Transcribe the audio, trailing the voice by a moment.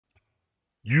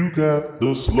You got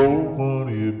the slow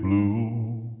money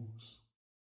blues.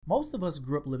 Most of us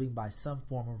grew up living by some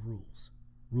form of rules.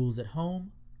 Rules at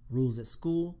home, rules at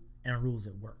school, and rules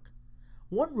at work.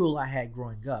 One rule I had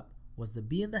growing up was to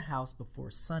be in the house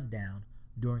before sundown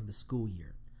during the school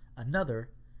year. Another,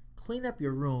 clean up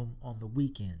your room on the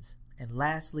weekends. And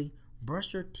lastly,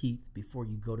 brush your teeth before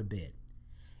you go to bed.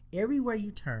 Everywhere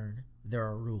you turn, there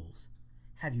are rules.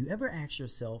 Have you ever asked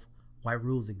yourself why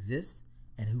rules exist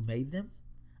and who made them?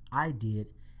 I did,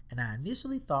 and I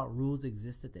initially thought rules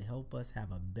existed to help us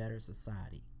have a better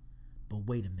society. But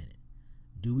wait a minute,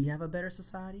 do we have a better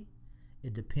society?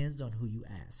 It depends on who you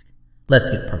ask. Let's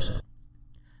get personal.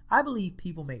 I believe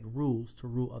people make rules to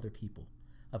rule other people.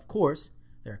 Of course,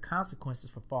 there are consequences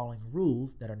for following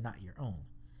rules that are not your own.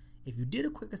 If you did a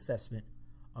quick assessment,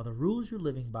 are the rules you're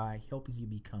living by helping you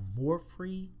become more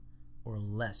free or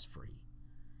less free?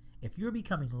 If you're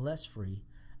becoming less free,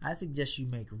 I suggest you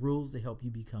make rules to help you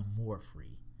become more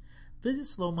free. Visit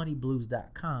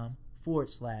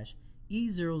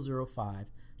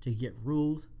slowmoneyBlues.com/E005 to get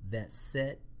rules that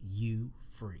set you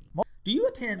free. Do you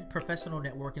attend professional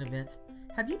networking events?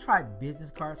 Have you tried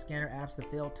business card scanner apps that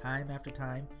fail time after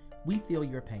time? We feel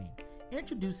your pain.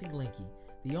 Introducing Linky,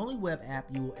 the only web app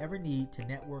you will ever need to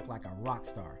network like a rock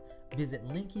star. Visit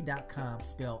Linky.com,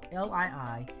 spelled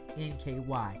Linky.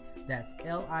 That's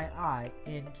Linky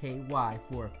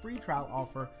for a free trial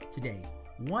offer today.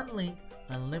 One link,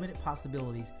 unlimited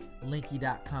possibilities.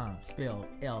 Linky.com, spelled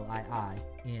Linky.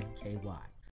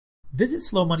 Visit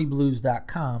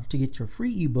slowmoneyblues.com to get your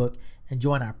free ebook and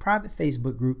join our private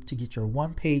Facebook group to get your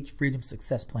one-page freedom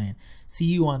success plan. See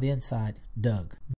you on the inside, Doug.